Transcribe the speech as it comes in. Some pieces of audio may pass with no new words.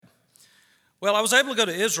Well, I was able to go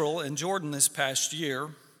to Israel and Jordan this past year,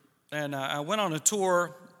 and I went on a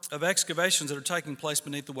tour of excavations that are taking place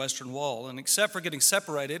beneath the Western Wall. And except for getting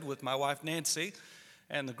separated with my wife Nancy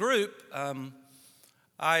and the group,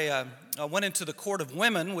 I went into the Court of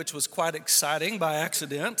Women, which was quite exciting by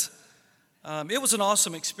accident. It was an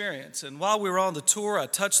awesome experience. And while we were on the tour, I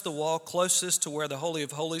touched the wall closest to where the Holy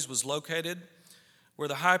of Holies was located, where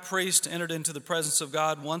the high priest entered into the presence of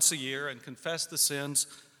God once a year and confessed the sins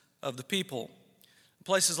of the people.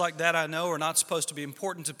 Places like that, I know, are not supposed to be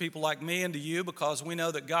important to people like me and to you, because we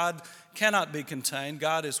know that God cannot be contained.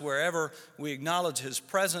 God is wherever we acknowledge His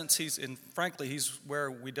presence. Frankly, He's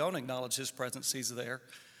where we don't acknowledge His presence. He's there.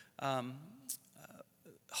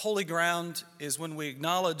 Holy ground is when we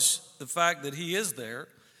acknowledge the fact that He is there,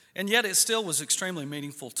 and yet it still was extremely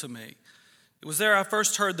meaningful to me. It was there I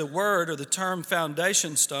first heard the word or the term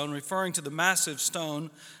foundation stone, referring to the massive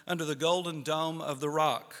stone under the golden dome of the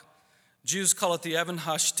rock. Jews call it the Even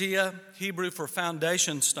Hashtia, Hebrew for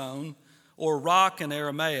foundation stone, or rock in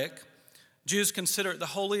Aramaic. Jews consider it the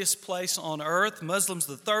holiest place on earth, Muslims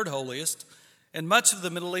the third holiest, and much of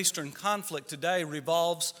the Middle Eastern conflict today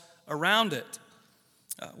revolves around it.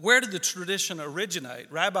 Where did the tradition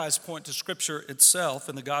originate? Rabbis point to Scripture itself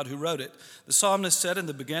and the God who wrote it. The psalmist said in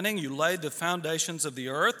the beginning, "You laid the foundations of the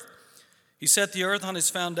earth. He set the earth on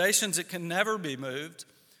His foundations. It can never be moved.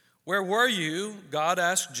 Where were you," God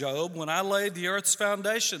asked Job, "when I laid the earth's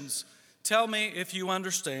foundations? Tell me if you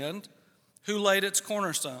understand. Who laid its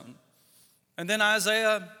cornerstone?" And then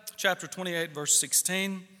Isaiah chapter 28, verse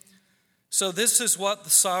 16. "So this is what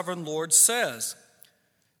the sovereign Lord says.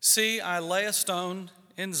 See, I lay a stone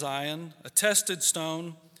in Zion, a tested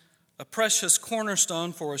stone, a precious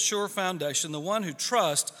cornerstone for a sure foundation. The one who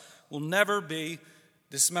trusts will never be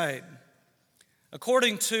dismayed."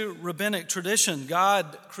 According to rabbinic tradition,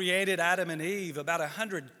 God created Adam and Eve about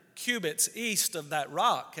 100 cubits east of that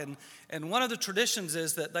rock. And one of the traditions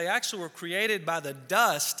is that they actually were created by the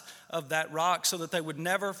dust of that rock so that they would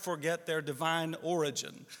never forget their divine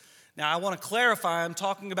origin. Now, I want to clarify, I'm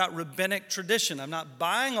talking about rabbinic tradition. I'm not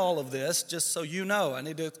buying all of this, just so you know. I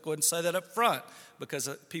need to go ahead and say that up front because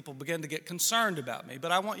people begin to get concerned about me.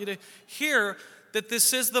 But I want you to hear that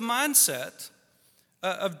this is the mindset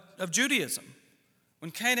of Judaism. When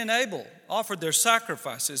Cain and Abel offered their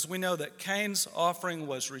sacrifices, we know that Cain's offering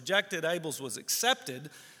was rejected, Abel's was accepted.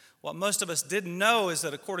 What most of us didn't know is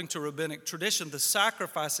that according to rabbinic tradition, the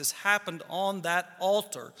sacrifices happened on that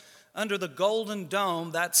altar. Under the golden dome,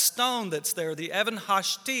 that stone that's there, the Even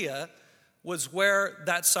Hashtia, was where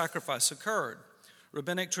that sacrifice occurred.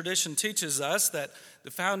 Rabbinic tradition teaches us that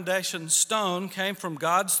the foundation stone came from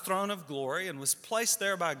God's throne of glory and was placed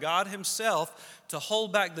there by God Himself to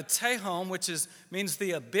hold back the Tehom, which means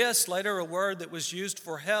the abyss, later a word that was used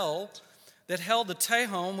for hell, that held the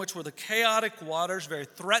Tehom, which were the chaotic waters, very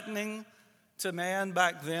threatening to man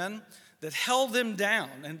back then, that held them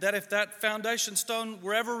down, and that if that foundation stone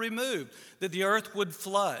were ever removed, that the earth would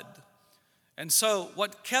flood. And so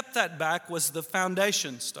what kept that back was the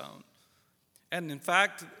foundation stone. And in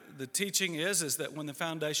fact, the teaching is that when the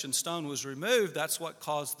foundation stone was removed, that's what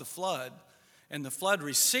caused the flood. And the flood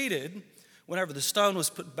receded whenever the stone was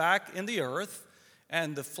put back in the earth,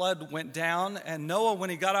 and the flood went down, and Noah, when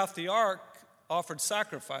he got off the ark, offered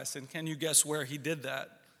sacrifice. And can you guess where he did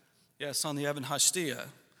that? Yes, on the Even Hashtia.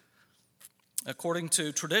 According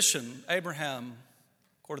to tradition, Abraham,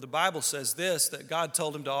 according to the Bible, says this, that God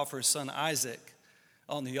told him to offer his son Isaac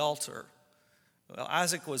on the altar. Well,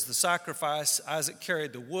 Isaac was the sacrifice. Isaac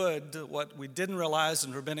carried the wood. What we didn't realize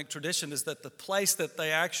in rabbinic tradition is that the place that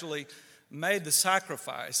they actually made the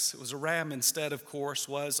sacrifice, it was a ram instead, of course,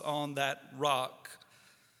 was on that rock.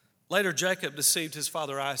 Later, Jacob deceived his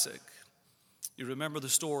father Isaac. You remember the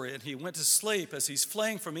story, and he went to sleep as he's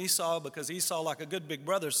fleeing from Esau because Esau, like a good big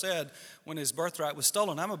brother, said when his birthright was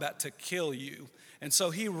stolen, "I'm about to kill you." And so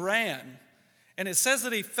he ran, and it says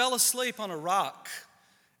that he fell asleep on a rock,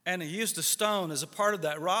 and he used a stone as a part of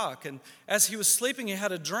that rock. And as he was sleeping, he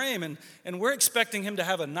had a dream, and we're expecting him to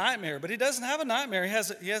have a nightmare, but he doesn't have a nightmare.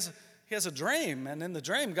 He has a dream, and in the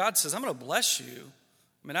dream, God says, "I'm going to bless you.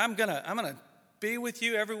 I mean, I'm going to be with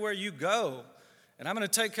you everywhere you go, and I'm going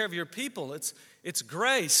to take care of your people." It's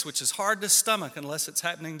grace, which is hard to stomach unless it's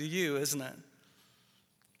happening to you, isn't it?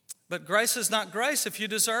 But grace is not grace if you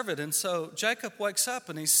deserve it. And so Jacob wakes up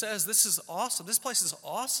and he says, "This is awesome. This place is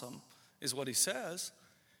awesome," is what he says.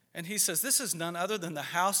 And he says, "This is none other than the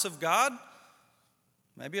house of God."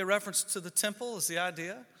 Maybe a reference to the temple is the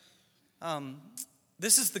idea.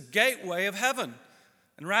 This is the gateway of heaven.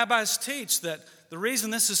 And rabbis teach that the reason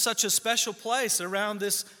this is such a special place around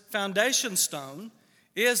this foundation stone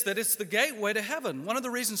is that it's the gateway to heaven. One of the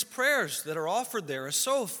reasons prayers that are offered there are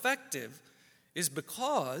so effective is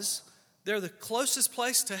because they're the closest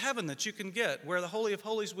place to heaven that you can get, where the Holy of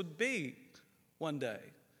Holies would be one day.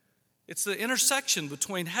 It's the intersection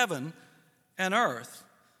between heaven and earth.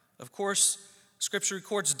 Of course, Scripture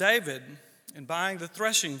records David in buying the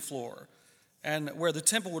threshing floor and where the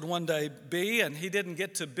temple would one day be, and he didn't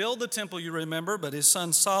get to build the temple, you remember, but his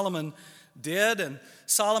son Solomon did. And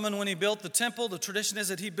Solomon, when he built the temple, the tradition is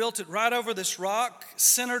that he built it right over this rock,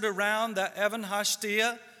 centered around the Evan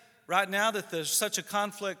Hashtia. Right now that there's such a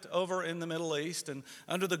conflict over in the Middle East and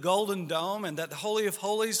under the Golden Dome, and that the Holy of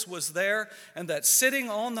Holies was there, and that sitting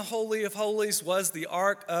on the Holy of Holies was the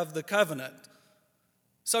Ark of the Covenant.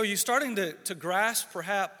 So you're starting to grasp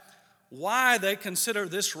perhaps why they consider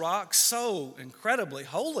this rock so incredibly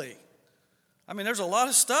holy. I mean, there's a lot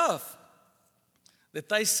of stuff that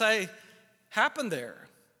they say happened there.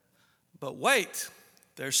 But wait,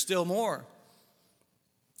 there's still more.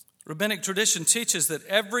 Rabbinic tradition teaches that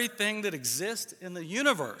everything that exists in the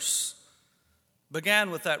universe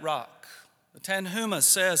began with that rock. The Tanhuma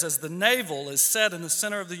says, as the navel is set in the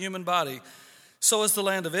center of the human body, so is the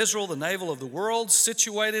land of Israel, the navel of the world,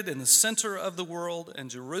 situated in the center of the world, and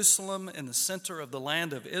Jerusalem in the center of the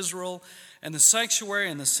land of Israel, and the sanctuary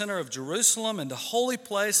in the center of Jerusalem, and the holy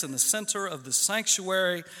place in the center of the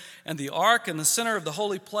sanctuary, and the ark in the center of the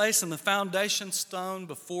holy place, and the foundation stone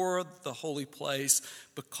before the holy place,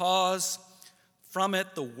 because from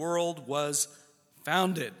it the world was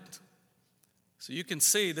founded. So you can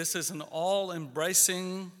see this is an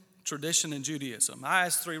all-embracing tradition in Judaism. I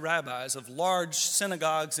asked 3 rabbis of large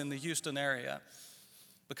synagogues in the Houston area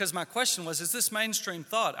because my question was, is this mainstream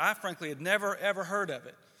thought? I frankly had never, ever heard of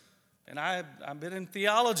it. And I've been in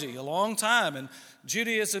theology a long time, and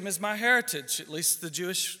Judaism is my heritage, at least the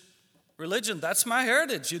Jewish religion. That's my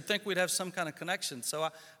heritage. You'd think we'd have some kind of connection. So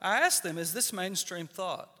I asked them, is this mainstream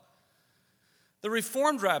thought? The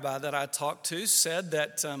Reformed rabbi that I talked to said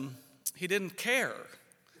that he didn't care.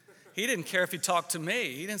 He didn't care if he talked to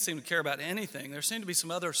me. He didn't seem to care about anything. There seemed to be some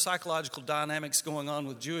other psychological dynamics going on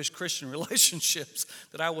with Jewish-Christian relationships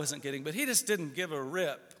that I wasn't getting, but he just didn't give a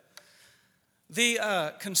rip.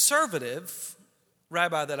 The conservative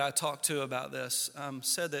rabbi that I talked to about this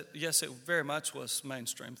said that, yes, it very much was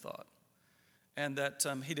mainstream thought, and that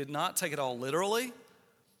he did not take it all literally.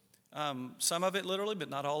 Some of it literally, but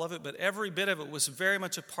not all of it. But every bit of it was very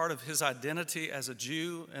much a part of his identity as a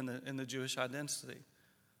Jew and the Jewish identity.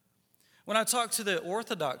 When I talked to the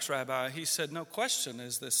Orthodox rabbi, he said, no question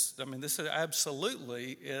is this. I mean, this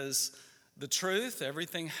absolutely is the truth.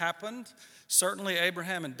 Everything happened. Certainly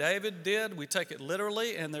Abraham and David did. We take it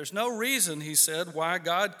literally. And there's no reason, he said, why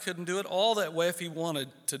God couldn't do it all that way if he wanted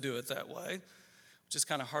to do it that way, which is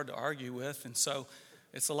kind of hard to argue with. And so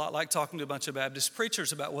it's a lot like talking to a bunch of Baptist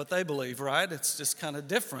preachers about what they believe, right? It's just kind of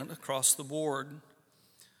different across the board.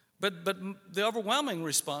 But the overwhelming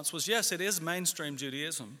response was, yes, it is mainstream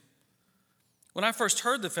Judaism. When I first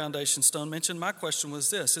heard the foundation stone mentioned, my question was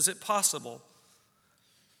this: is it possible?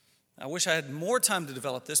 I wish I had more time to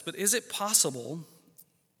develop this, but is it possible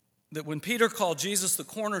that when Peter called Jesus the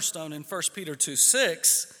cornerstone in 1 Peter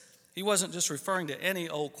 2:6, he wasn't just referring to any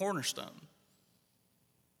old cornerstone,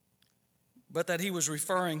 but that he was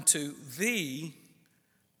referring to the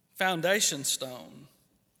foundation stone?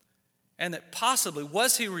 And that possibly,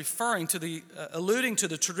 was he referring to alluding to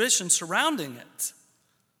the tradition surrounding it?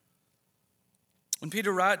 When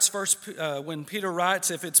Peter writes,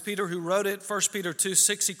 if it's Peter who wrote it, 1 Peter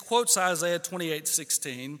 2:6, he quotes Isaiah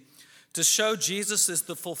 28:16 to show Jesus is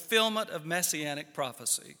the fulfillment of messianic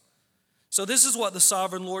prophecy. So this is what the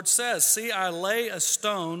sovereign Lord says: see, I lay a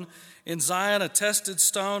stone in Zion, a tested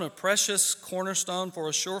stone, a precious cornerstone for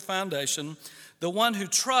a sure foundation. The one who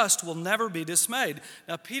trusts will never be dismayed.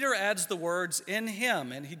 Now, Peter adds the words in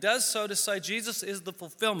him, and he does so to say Jesus is the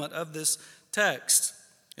fulfillment of this text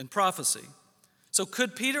in prophecy. So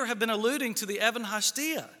could Peter have been alluding to the Evan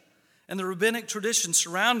Hashtia and the rabbinic tradition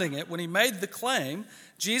surrounding it when he made the claim,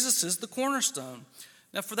 Jesus is the cornerstone?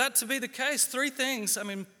 Now, for that to be the case, 3 things,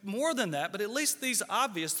 more than that, but at least these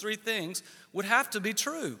obvious 3 things would have to be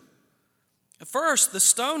true. First, the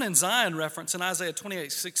stone in Zion reference in Isaiah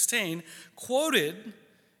 28:16, quoted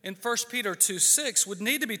in 1 Peter 2:6, would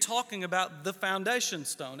need to be talking about the foundation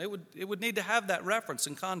stone. It would need to have that reference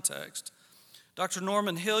in context. Dr.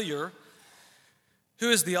 Norman Hillier, who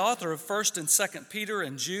is the author of 1 and 2 Peter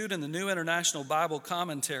and Jude in the New International Bible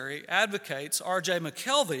Commentary, advocates R.J.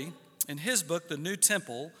 McKelvey in his book, The New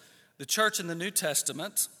Temple, the Church in the New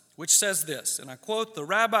Testament, which says this, and I quote, "The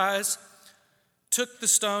rabbis took the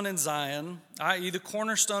stone in Zion, i.e. the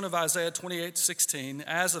cornerstone of Isaiah 28:16,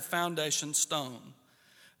 as a foundation stone.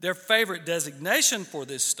 Their favorite designation for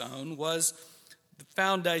this stone was the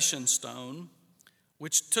foundation stone,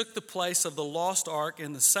 which took the place of the lost ark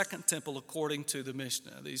in the second temple according to the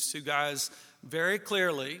Mishnah. These two guys very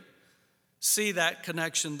clearly see that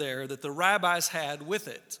connection there that the rabbis had with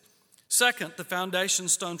it. Second, the foundation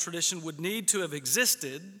stone tradition would need to have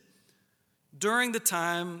existed during the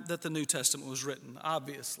time that the New Testament was written,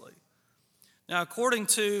 obviously. Now, according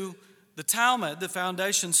to the Talmud, the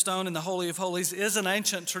foundation stone in the Holy of Holies is an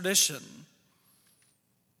ancient tradition.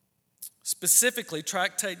 Specifically,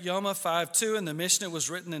 Tractate Yoma 5.2 in the Mishnah was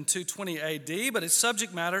written in 220 AD, but its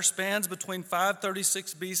subject matter spans between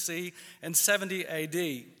 536 BC and 70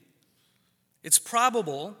 AD. It's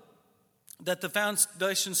probable that the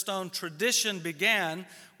foundation stone tradition began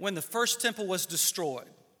when the first temple was destroyed.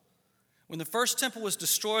 When the first temple was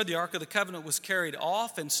destroyed, the Ark of the Covenant was carried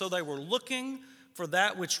off, and so they were looking for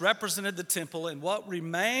that which represented the temple, and what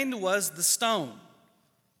remained was the stone.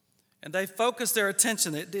 And they focused their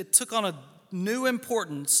attention. It took on a new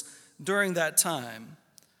importance during that time.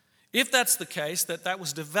 If that's the case, that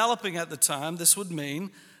was developing at the time, this would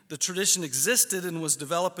mean the tradition existed and was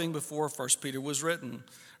developing before 1 Peter was written.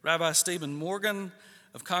 Rabbi Stephen Morgan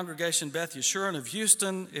of Congregation Beth Yeshurun of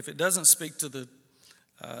Houston, if it doesn't speak to the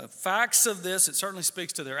facts of this, it certainly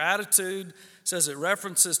speaks to their attitude. Says it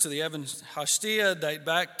references to the Evan Hashtia date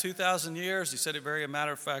back 2,000 years. He said it very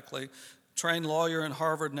matter-of-factly. Trained lawyer in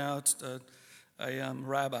Harvard, now it's a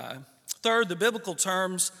rabbi. Third, the biblical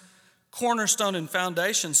terms cornerstone and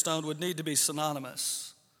foundation stone would need to be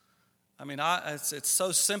synonymous. I mean, it's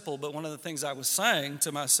so simple, but one of the things I was saying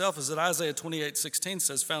to myself is that Isaiah 28:16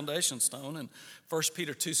 says foundation stone, and 1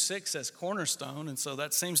 Peter 2:6 says cornerstone, and so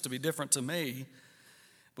that seems to be different to me.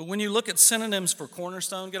 But when you look at synonyms for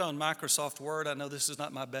cornerstone, get on Microsoft Word. I know this is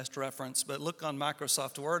not my best reference, but look on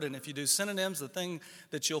Microsoft Word, and if you do synonyms, the thing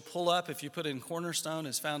that you'll pull up if you put in cornerstone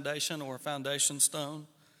is foundation or foundation stone.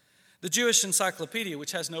 The Jewish Encyclopedia,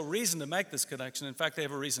 which has no reason to make this connection, in fact, they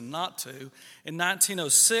have a reason not to, in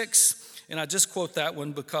 1906, and I just quote that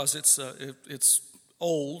one because it's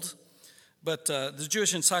old, but the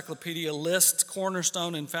Jewish Encyclopedia lists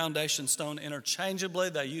cornerstone and foundation stone interchangeably.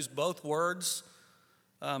 They use both words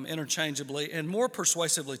interchangeably, and more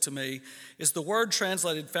persuasively to me is the word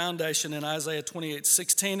translated foundation in Isaiah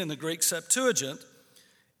 28:16 in the Greek Septuagint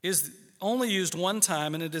is only used one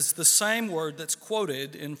time, and it is the same word that's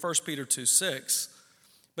quoted in 1 Peter 2:6,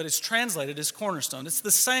 but it's translated as cornerstone. It's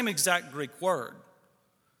the same exact Greek word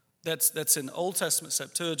that's in Old Testament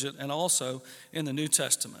Septuagint and also in the New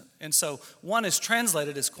Testament. And so one is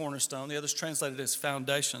translated as cornerstone, the other is translated as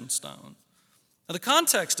foundation stone. Now, the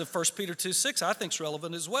context of 1 Peter 2:6 I think is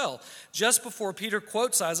relevant as well. Just before Peter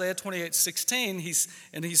quotes Isaiah 28:16,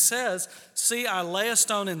 he says, "See, I lay a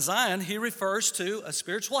stone in Zion," he refers to a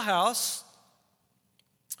spiritual house,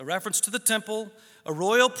 a reference to the temple, a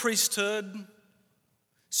royal priesthood,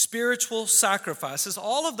 spiritual sacrifices.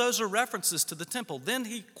 All of those are references to the temple. Then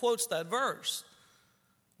he quotes that verse,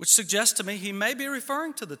 which suggests to me he may be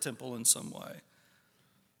referring to the temple in some way.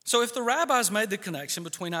 So if the rabbis made the connection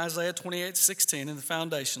between Isaiah 28:16 and the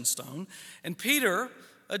foundation stone, and Peter,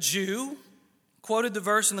 a Jew, quoted the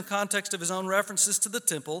verse in the context of his own references to the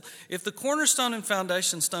temple, if the cornerstone and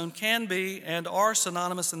foundation stone can be and are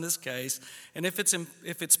synonymous in this case, and if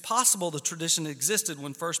it's possible the tradition existed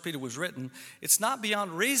when 1 Peter was written, it's not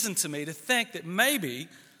beyond reason to me to think that maybe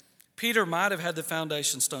Peter might have had the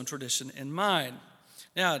foundation stone tradition in mind.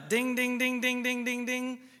 Now, ding, ding, ding, ding, ding, ding,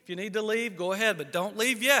 ding. If you need to leave, go ahead, but don't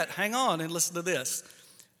leave yet. Hang on and listen to this.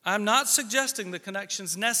 I'm not suggesting the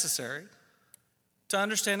connection's necessary to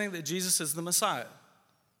understanding that Jesus is the Messiah.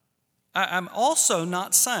 I'm also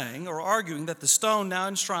not saying or arguing that the stone now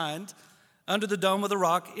enshrined under the Dome of the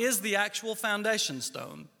Rock is the actual foundation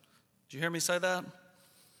stone. Did you hear me say that?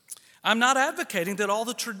 I'm not advocating that all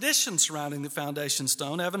the tradition surrounding the foundation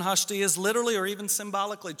stone, Evan Hashti, is literally or even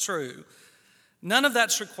symbolically true. None of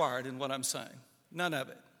that's required in what I'm saying. None of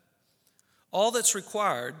it. All that's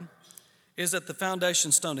required is that the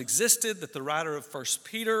foundation stone existed, that the writer of 1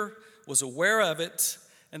 Peter was aware of it,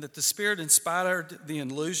 and that the Spirit inspired the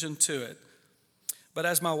allusion to it. But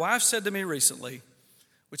as my wife said to me recently,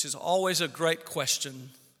 which is always a great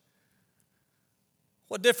question,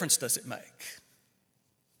 what difference does it make?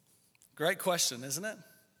 Great question, isn't it?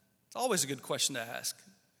 It's always a good question to ask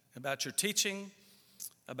about your teaching,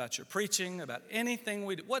 about your preaching, about anything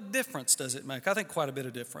we do. What difference does it make? I think quite a bit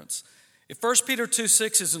of difference. If 1 Peter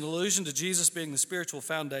 2:6 is an allusion to Jesus being the spiritual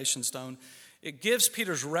foundation stone, it gives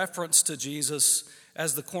Peter's reference to Jesus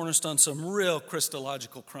as the cornerstone some real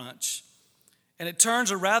Christological crunch. And it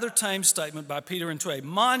turns a rather tame statement by Peter into a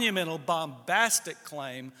monumental, bombastic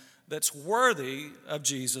claim that's worthy of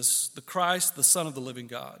Jesus, the Christ, the Son of the living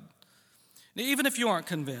God. Now, even if you aren't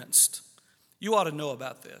convinced, you ought to know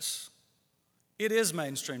about this. It is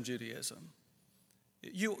mainstream Judaism.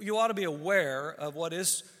 You ought to be aware of what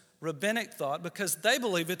is rabbinic thought because they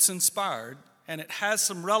believe it's inspired and it has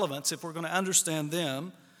some relevance if we're going to understand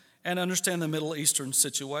them and understand the Middle Eastern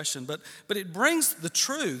situation. But it brings the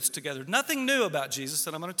truths together. Nothing new about Jesus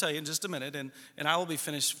that I'm going to tell you in just a minute, and I will be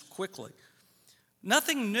finished quickly.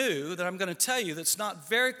 Nothing new that I'm going to tell you that's not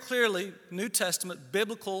very clearly New Testament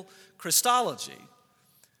biblical Christology.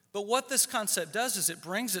 But what this concept does is it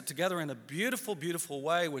brings it together in a beautiful, beautiful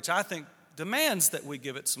way, which I think demands that we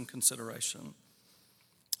give it some consideration.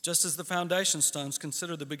 Just as the foundation stones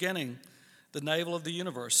consider the beginning, the navel of the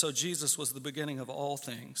universe, so Jesus was the beginning of all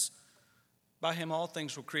things. By him all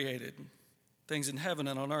things were created, things in heaven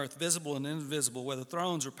and on earth, visible and invisible, whether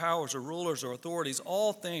thrones or powers or rulers or authorities,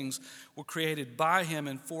 all things were created by him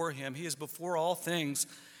and for him. He is before all things,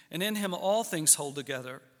 and in him all things hold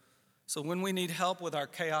together. So when we need help with our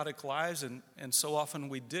chaotic lives, and so often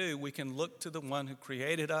we do, we can look to the one who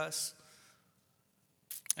created us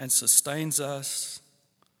and sustains us.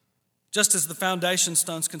 Just as the foundation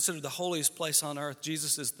stones consider the holiest place on earth,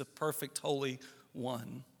 Jesus is the perfect Holy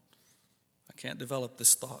One. I can't develop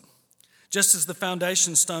this thought. Just as the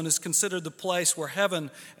foundation stone is considered the place where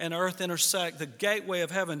heaven and earth intersect, the gateway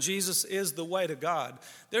of heaven, Jesus is the way to God.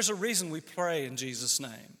 There's a reason we pray in Jesus'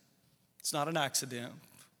 name. It's not an accident.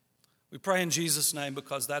 We pray in Jesus' name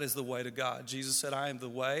because that is the way to God. Jesus said, I am the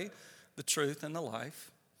way, the truth, and the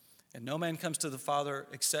life, and no man comes to the Father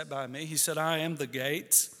except by me. He said, I am the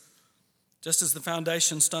gate. Just as the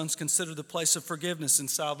foundation stones consider the place of forgiveness and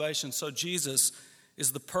salvation, so Jesus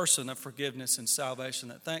is the person of forgiveness and salvation.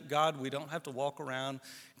 That thank God we don't have to walk around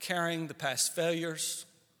carrying the past failures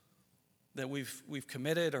that we've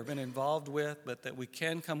committed or been involved with, but that we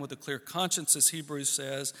can come with a clear conscience, as Hebrews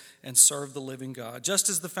says, and serve the living God. Just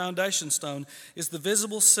as the foundation stone is the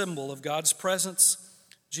visible symbol of God's presence,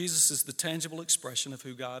 Jesus is the tangible expression of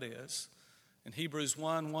who God is. In Hebrews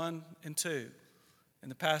 1:1 and 2, in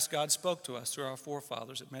the past, God spoke to us through our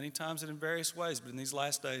forefathers at many times and in various ways, but in these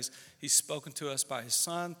last days, he's spoken to us by his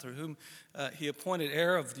Son, through whom he appointed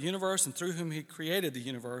heir of the universe and through whom he created the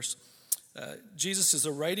universe. Jesus is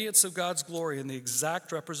a radiance of God's glory and the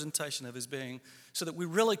exact representation of his being, so that we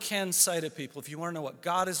really can say to people, if you want to know what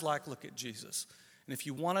God is like, look at Jesus. And if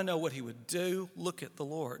you want to know what he would do, look at the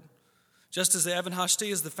Lord. Just as the Evan Hashti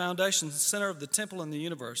is the foundation, the center of the temple in the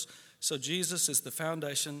universe, so Jesus is the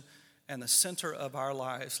foundation and the center of our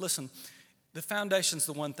lives. Listen, the foundation's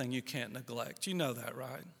the one thing you can't neglect. You know that,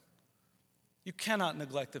 right? You cannot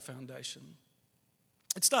neglect the foundation.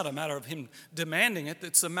 It's not a matter of him demanding it.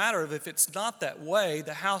 It's a matter of if it's not that way,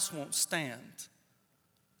 the house won't stand.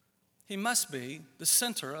 He must be the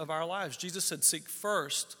center of our lives. Jesus said, seek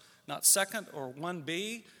first, not second or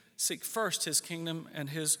 1B. Seek first his kingdom and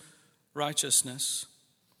his righteousness.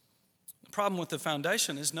 The problem with the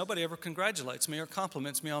foundation is nobody ever congratulates me or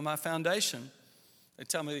compliments me on my foundation. They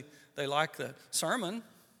tell me they like the sermon.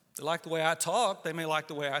 They like the way I talk. They may like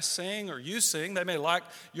the way I sing or you sing. They may like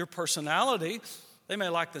your personality. They may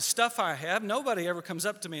like the stuff I have. Nobody ever comes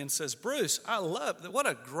up to me and says, Bruce, I love that. What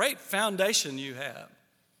a great foundation you have.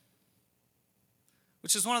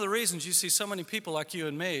 Which is one of the reasons you see so many people like you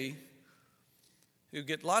and me who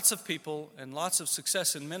get lots of people and lots of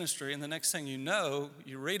success in ministry, and the next thing you know,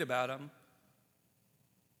 you read about them,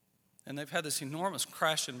 and they've had this enormous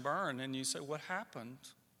crash and burn, and you say, what happened?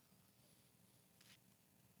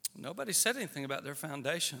 Nobody said anything about their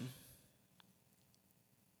foundation.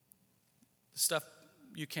 The stuff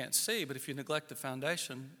you can't see, but if you neglect the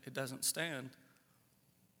foundation, it doesn't stand.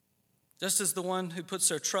 Just as the one who puts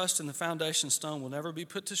their trust in the foundation stone will never be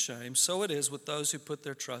put to shame, so it is with those who put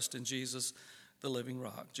their trust in Jesus, the living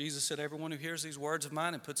rock. Jesus said, everyone who hears these words of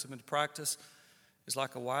mine and puts them into practice is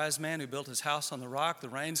like a wise man who built his house on the rock. The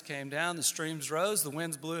rains came down, the streams rose, the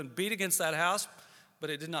winds blew and beat against that house, but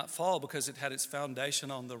it did not fall because it had its foundation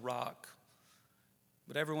on the rock.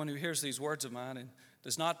 But everyone who hears these words of mine and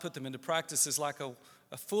does not put them into practice is like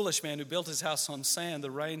a foolish man who built his house on sand. The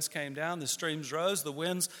rains came down, the streams rose, the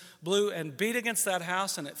winds blew and beat against that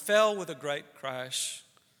house, and it fell with a great crash.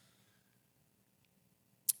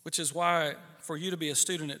 Which is why, for you to be a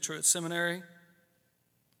student at Truett Seminary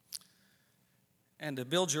and to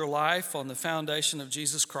build your life on the foundation of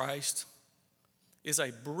Jesus Christ is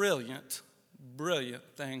a brilliant, brilliant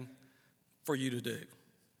thing for you to do.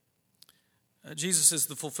 Jesus is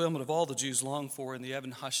the fulfillment of all the Jews long for in the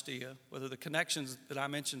Evan Hashtia, whether the connections that I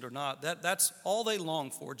mentioned or not. That's all they long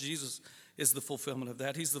for. Jesus is the fulfillment of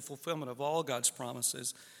that. He's the fulfillment of all God's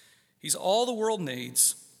promises. He's all the world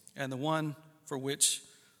needs. and the one for which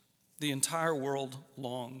the entire world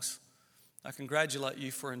longs. I congratulate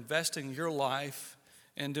you for investing your life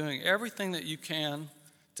and doing everything that you can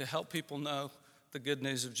to help people know the good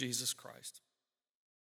news of Jesus Christ.